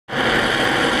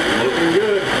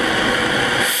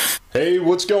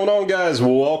what's going on, guys?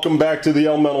 Welcome back to the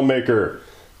ElementalMaker.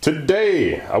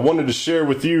 Today I wanted to share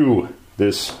with you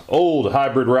this old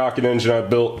hybrid rocket engine I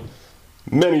built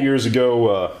many years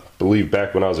ago, I believe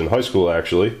back when I was in high school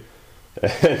actually.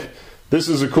 And this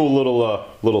is a cool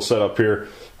little setup here.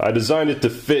 I designed it to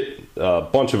fit a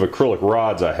bunch of acrylic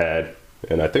rods I had,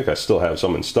 and I think I still have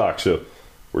some in stock, so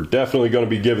we're definitely going to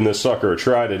be giving this sucker a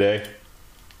try today.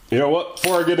 You know what,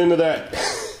 before I get into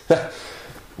that,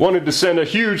 wanted to send a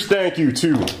huge thank you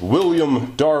to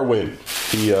William Darwin.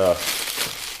 He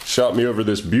shot me over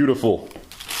this beautiful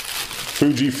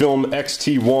Fujifilm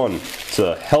XT1. It's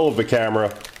a hell of a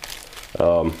camera.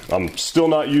 I'm still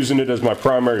not using it as my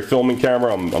primary filming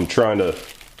camera. I'm trying to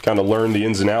kind of learn the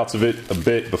ins and outs of it a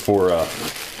bit before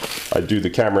I do the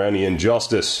camera any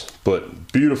injustice.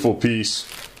 But beautiful piece.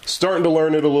 Starting to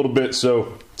learn it a little bit,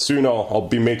 so soon I'll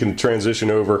be making the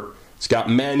transition over. It's got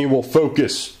manual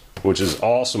focus, which is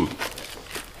awesome.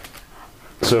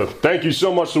 So thank you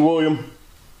so much to William.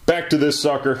 Back to this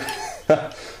sucker.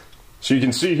 So you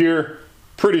can see here,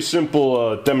 pretty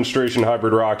simple demonstration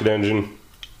hybrid rocket engine.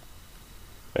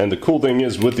 And the cool thing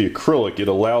is, with the acrylic, it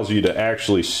allows you to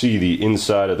actually see the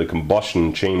inside of the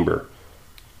combustion chamber.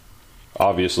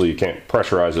 Obviously you can't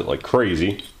pressurize it like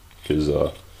crazy, because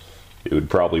it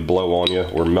would probably blow on you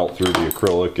or melt through the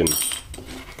acrylic, and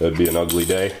that'd be an ugly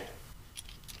day.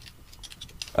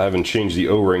 I haven't changed the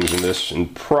O-rings in this in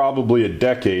probably a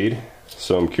decade,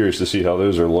 so I'm curious to see how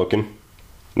those are looking.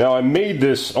 Now, I made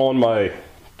this on my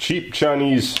cheap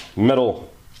Chinese metal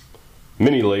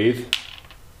mini lathe,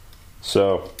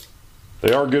 so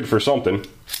they are good for something.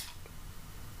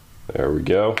 There we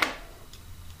go.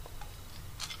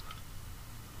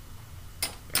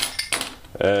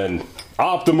 And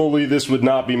optimally, this would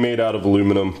not be made out of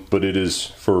aluminum, but it is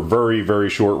for very, very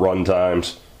short run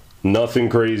times. Nothing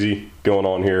crazy going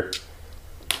on here.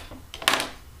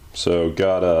 So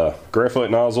got a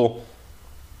graphite nozzle,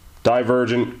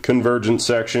 divergent, convergent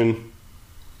section.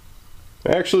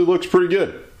 Actually looks pretty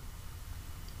good.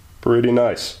 Pretty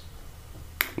nice.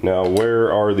 Now,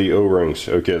 where are the O-rings?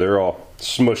 Okay, they're all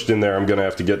smushed in there. I'm gonna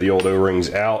have to get the old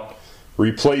O-rings out,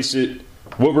 replace it.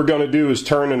 What we're going to do is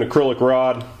turn an acrylic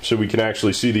rod so we can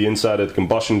actually see the inside of the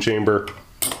combustion chamber.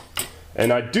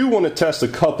 And I do want to test a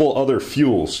couple other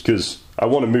fuels, because I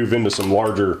want to move into some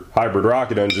larger hybrid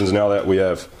rocket engines now that we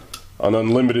have an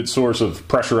unlimited source of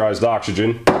pressurized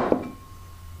oxygen.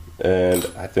 And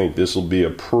I think this will be a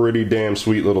pretty damn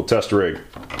sweet little test rig.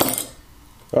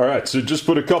 Alright, so just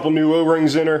put a couple new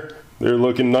O-rings in her. They're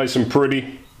looking nice and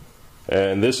pretty.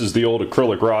 And this is the old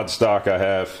acrylic rod stock I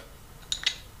have.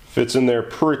 Fits in there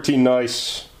pretty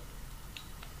nice.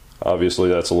 Obviously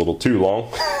that's a little too long.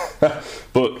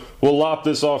 But we'll lop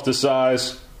this off to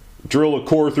size, drill a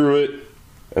core through it,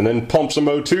 and then pump some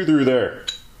O2 through there.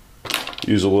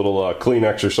 Use a little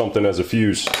Kleenex or something as a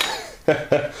fuse.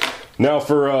 Now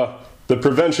for the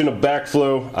prevention of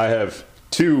backflow, I have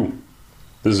two.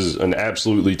 This is an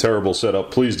absolutely terrible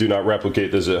setup. Please do not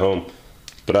replicate this at home.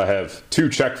 But I have two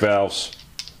check valves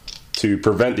to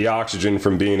prevent the oxygen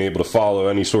from being able to follow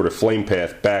any sort of flame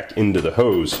path back into the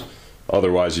hose.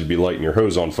 Otherwise you'd be lighting your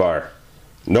hose on fire.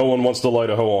 No one wants to light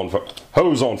a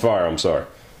hose on fire, I'm sorry.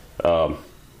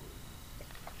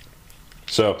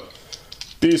 So,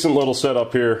 decent little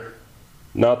setup here.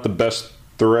 Not the best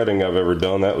threading I've ever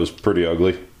done. That was pretty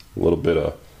ugly. A little bit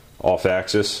of off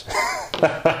axis.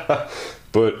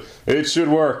 But it should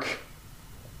work.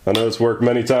 I know it's worked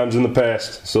many times in the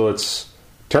past. So let's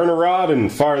turn a rod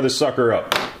and fire this sucker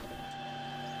up.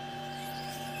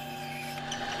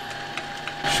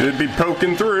 Should be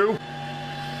poking through.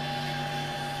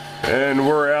 And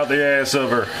we're out the ass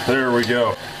of her. There we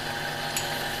go.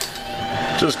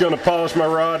 Just gonna polish my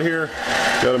rod here.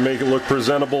 Gotta make it look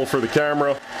presentable for the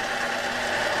camera.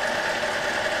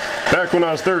 Back when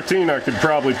I was 13, I could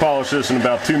probably polish this in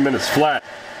about 2 minutes flat.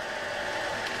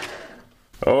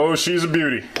 Oh, she's a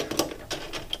beauty.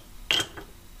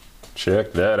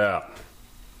 Check that out.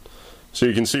 So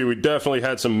you can see we definitely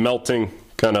had some melting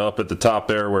kind of up at the top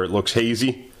there where it looks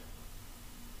hazy.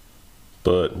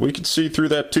 But we could see through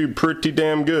that tube pretty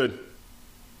damn good.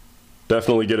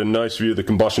 Definitely get a nice view of the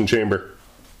combustion chamber.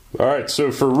 Alright,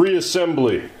 so for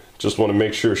reassembly, just want to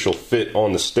make sure she'll fit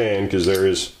on the stand because there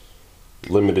is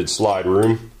limited slide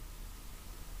room.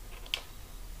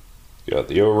 Got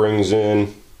the O-rings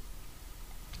in.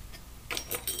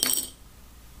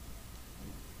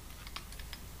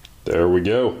 There we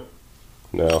go.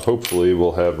 Now hopefully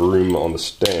we'll have room on the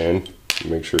stand.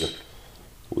 Make sure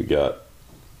we got...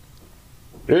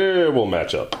 Yeah, we'll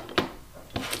match up.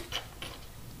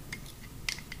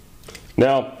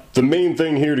 Now, the main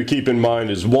thing here to keep in mind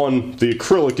is, one, the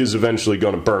acrylic is eventually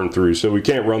going to burn through, so we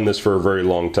can't run this for a very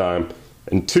long time.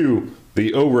 And two,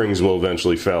 the O-rings will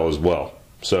eventually fail as well.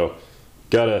 So,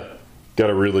 gotta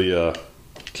really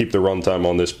keep the runtime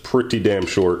on this pretty damn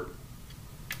short.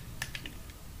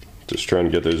 Just trying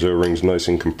to get those O-rings nice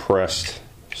and compressed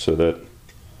so that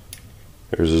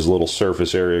there's as little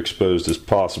surface area exposed as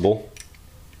possible.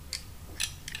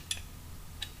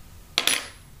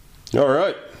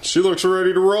 Alright, she looks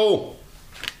ready to roll.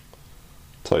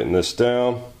 Tighten this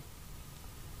down.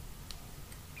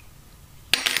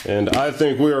 And I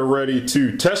think we are ready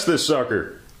to test this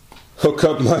sucker. Hook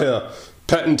up my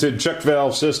patented check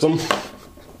valve system.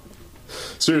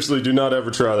 Seriously, do not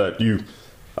ever try that.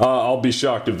 I'll be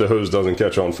shocked if the hose doesn't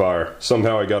catch on fire.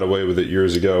 Somehow I got away with it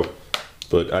years ago,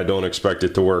 but I don't expect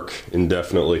it to work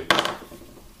indefinitely.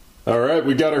 Alright,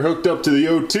 we got her hooked up to the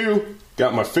O2.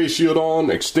 Got my face shield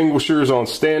on, extinguishers on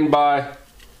standby,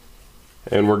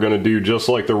 and we're going to do just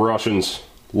like the Russians,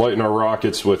 lighten our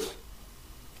rockets with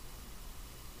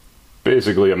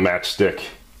basically a matchstick.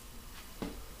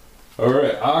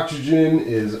 Alright, oxygen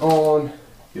is on,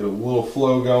 get a little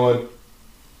flow going.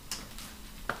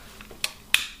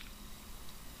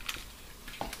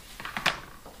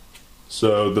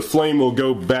 So the flame will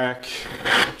go back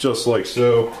just like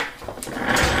so.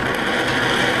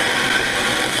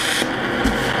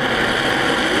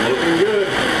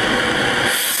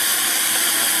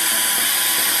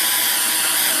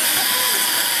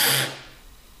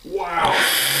 Wow.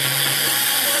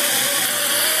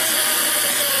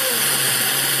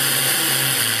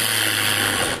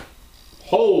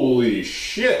 Holy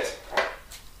shit.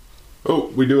 Oh,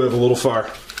 we do have a little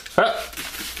fire. Ah.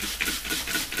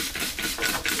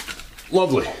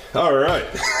 Lovely. All right.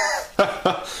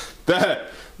 That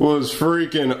was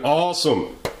freaking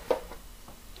awesome.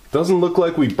 Doesn't look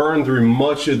like we burned through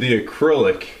much of the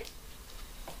acrylic.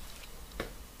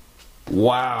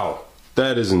 Wow.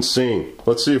 That is insane.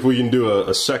 Let's see if we can do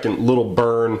a second little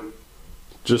burn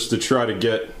just to try to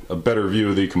get a better view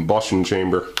of the combustion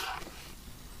chamber.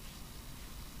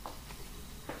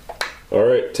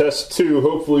 Alright, test 2.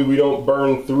 Hopefully we don't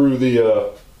burn through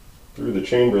the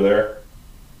chamber there.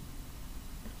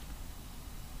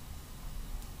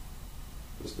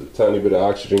 Just a tiny bit of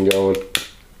oxygen going.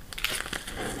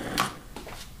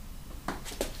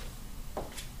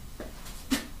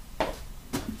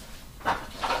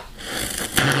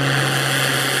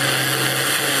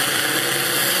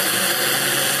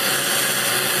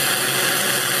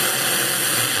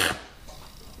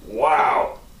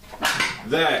 Wow,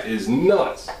 that is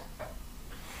nuts.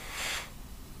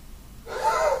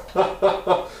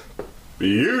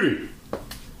 Beauty.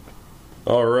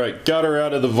 Alright, got her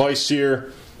out of the vise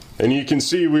here, and you can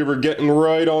see we were getting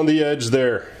right on the edge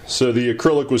there. So the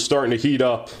acrylic was starting to heat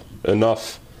up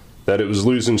enough that it was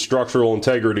losing structural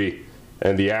integrity,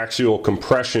 and the axial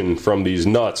compression from these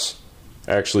nuts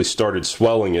actually started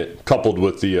swelling it, coupled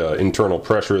with the internal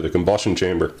pressure of the combustion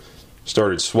chamber,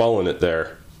 started swelling it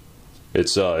there.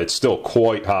 It's still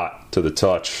quite hot to the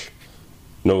touch.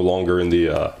 No longer in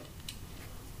the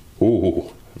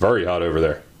ooh, very hot over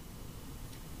there.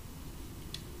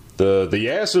 The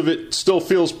ass of it still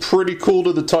feels pretty cool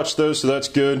to the touch though, so that's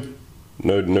good.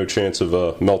 No chance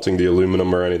of melting the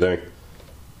aluminum or anything.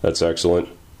 That's excellent.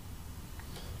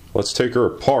 Let's take her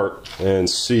apart and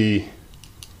see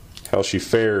how she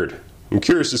fared. I'm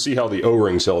curious to see how the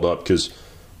O-rings held up, because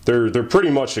they're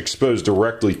pretty much exposed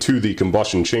directly to the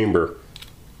combustion chamber.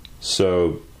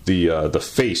 So the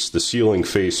face, the sealing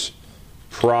face,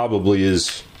 probably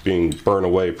is being burned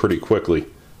away pretty quickly.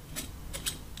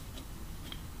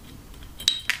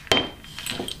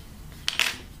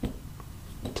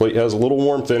 Plate has a little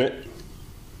warmth in it.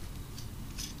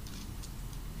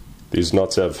 These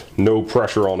nuts have no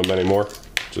pressure on them anymore.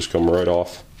 Just come right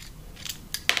off.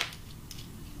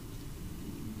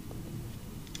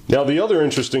 Now the other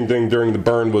interesting thing during the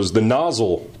burn was the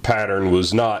nozzle pattern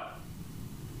was not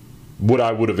what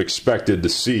I would have expected to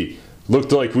see.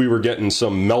 Looked like we were getting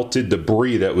some melted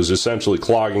debris that was essentially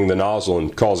clogging the nozzle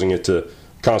and causing it to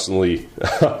constantly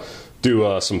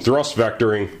do some thrust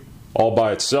vectoring all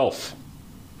by itself.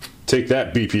 Take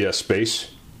that, BPS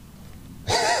space.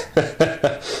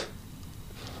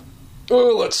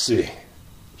 Oh, let's see.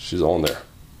 She's on there.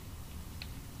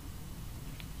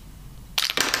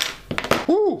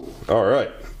 Woo! All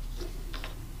right.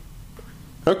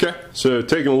 Okay, so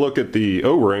taking a look at the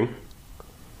O-ring.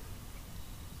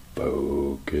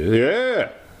 Okay. Yeah.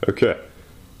 Okay.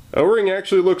 O-ring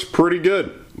actually looks pretty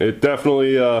good. It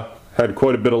definitely had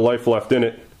quite a bit of life left in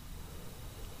it.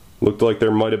 Looked like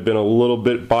there might have been a little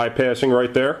bit bypassing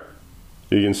right there.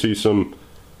 You can see some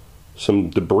some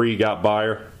debris got by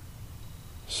her.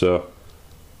 So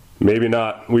maybe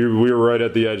not. We were right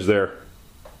at the edge there.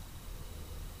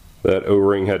 That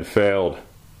O-ring had failed.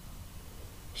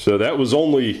 So that was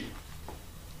only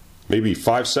maybe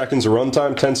 5 seconds of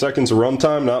runtime, 10 seconds of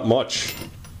runtime, not much.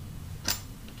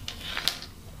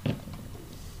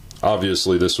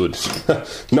 Obviously this would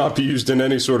not be used in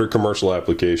any sort of commercial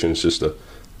application. It's just a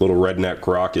little redneck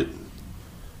rocket.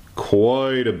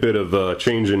 Quite a bit of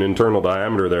change in internal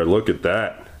diameter there. Look at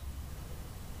that.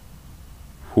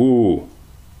 Whoo.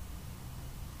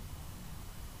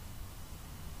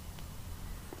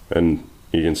 And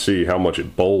you can see how much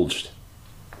it bulged.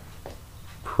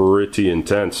 Pretty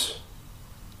intense.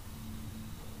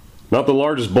 Not the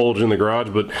largest bulge in the garage,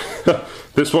 but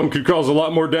this one could cause a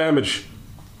lot more damage.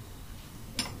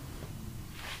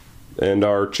 And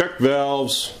our check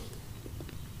valves,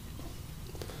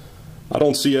 I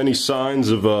don't see any signs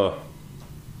of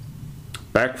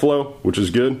backflow, which is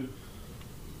good.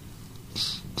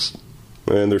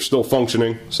 And they're still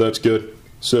functioning, so that's good.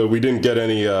 So we didn't get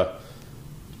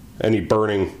any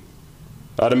burning.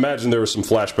 I'd imagine there was some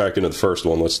flashback into the first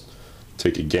one. Let's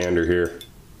take a gander here.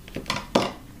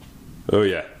 Oh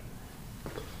yeah.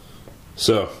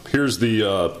 So here's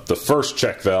the first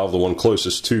check valve, the one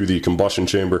closest to the combustion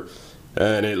chamber,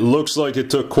 and it looks like it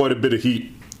took quite a bit of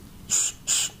heat.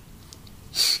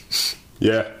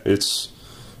 Yeah, it's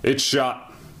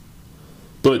shot.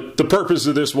 But the purpose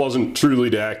of this wasn't truly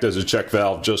to act as a check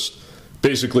valve, just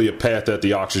basically a path that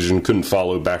the oxygen couldn't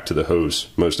follow back to the hose,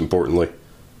 most importantly.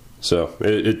 So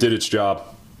it did its job.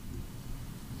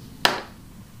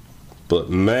 But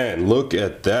man, look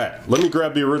at that. Let me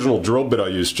grab the original drill bit I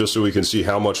used just so we can see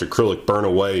how much acrylic burned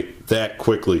away that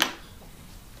quickly.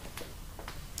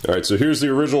 Alright, so here's the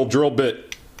original drill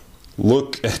bit.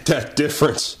 Look at that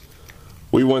difference.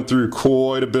 We went through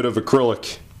quite a bit of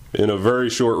acrylic in a very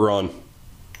short run.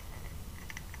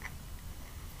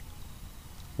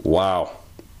 Wow.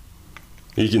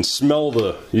 You can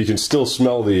smell you can still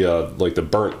smell the like the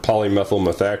burnt polymethyl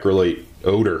methacrylate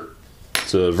odor.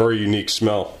 It's a very unique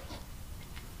smell.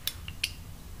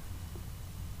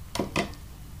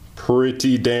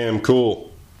 Pretty damn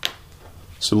cool.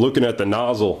 So looking at the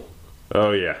nozzle,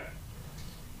 oh yeah,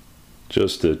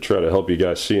 just to try to help you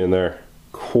guys see in there,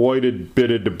 quite a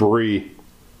bit of debris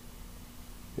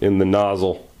in the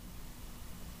nozzle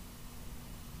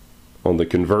on the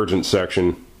convergent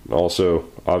section. Also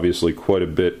obviously quite a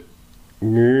bit,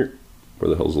 where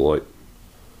the hell's the light,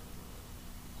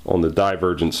 on the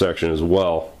divergent section as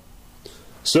well.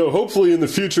 So hopefully in the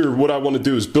future what I want to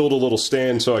do is build a little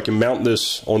stand so I can mount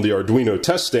this on the Arduino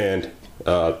test stand.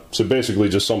 So basically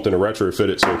just something to retrofit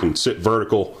it so it can sit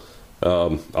vertical.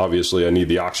 Obviously I need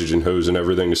the oxygen hose and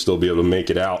everything to still be able to make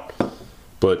it out.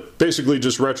 But basically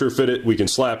just retrofit it. We can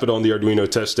slap it on the Arduino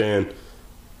test stand,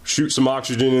 shoot some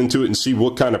oxygen into it and see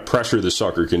what kind of pressure the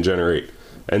sucker can generate.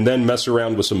 And then mess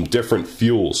around with some different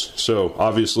fuels. So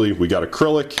obviously we got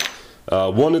acrylic.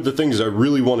 One of the things I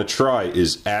really want to try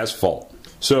is asphalt.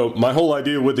 So my whole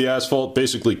idea with the asphalt,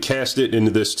 basically cast it into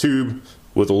this tube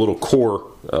with a little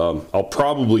core. I'll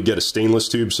probably get a stainless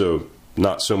tube so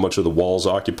not so much of the walls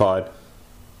occupied.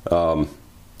 And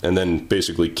then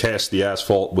basically cast the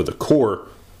asphalt with a core,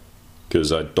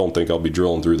 because I don't think I'll be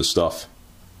drilling through the stuff.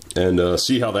 And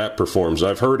see how that performs.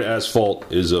 I've heard asphalt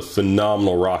is a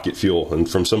phenomenal rocket fuel, and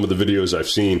from some of the videos I've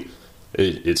seen,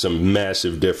 it's a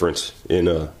massive difference in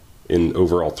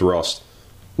overall thrust.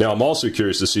 Now I'm also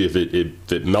curious to see if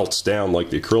it melts down like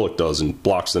the acrylic does and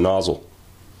blocks the nozzle.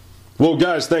 Well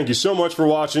guys, thank you so much for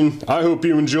watching. I hope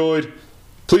you enjoyed.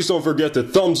 Please don't forget to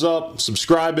thumbs up,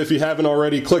 subscribe if you haven't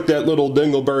already, click that little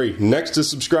dingleberry next to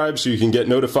subscribe so you can get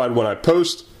notified when I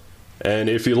post. And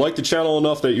if you like the channel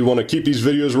enough that you want to keep these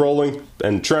videos rolling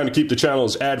and trying to keep the channel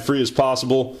as ad-free as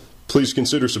possible, please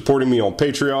consider supporting me on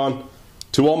Patreon.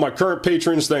 To all my current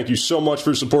patrons, thank you so much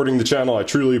for supporting the channel. I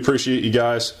truly appreciate you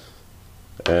guys.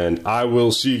 And I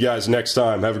will see you guys next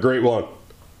time. Have a great one.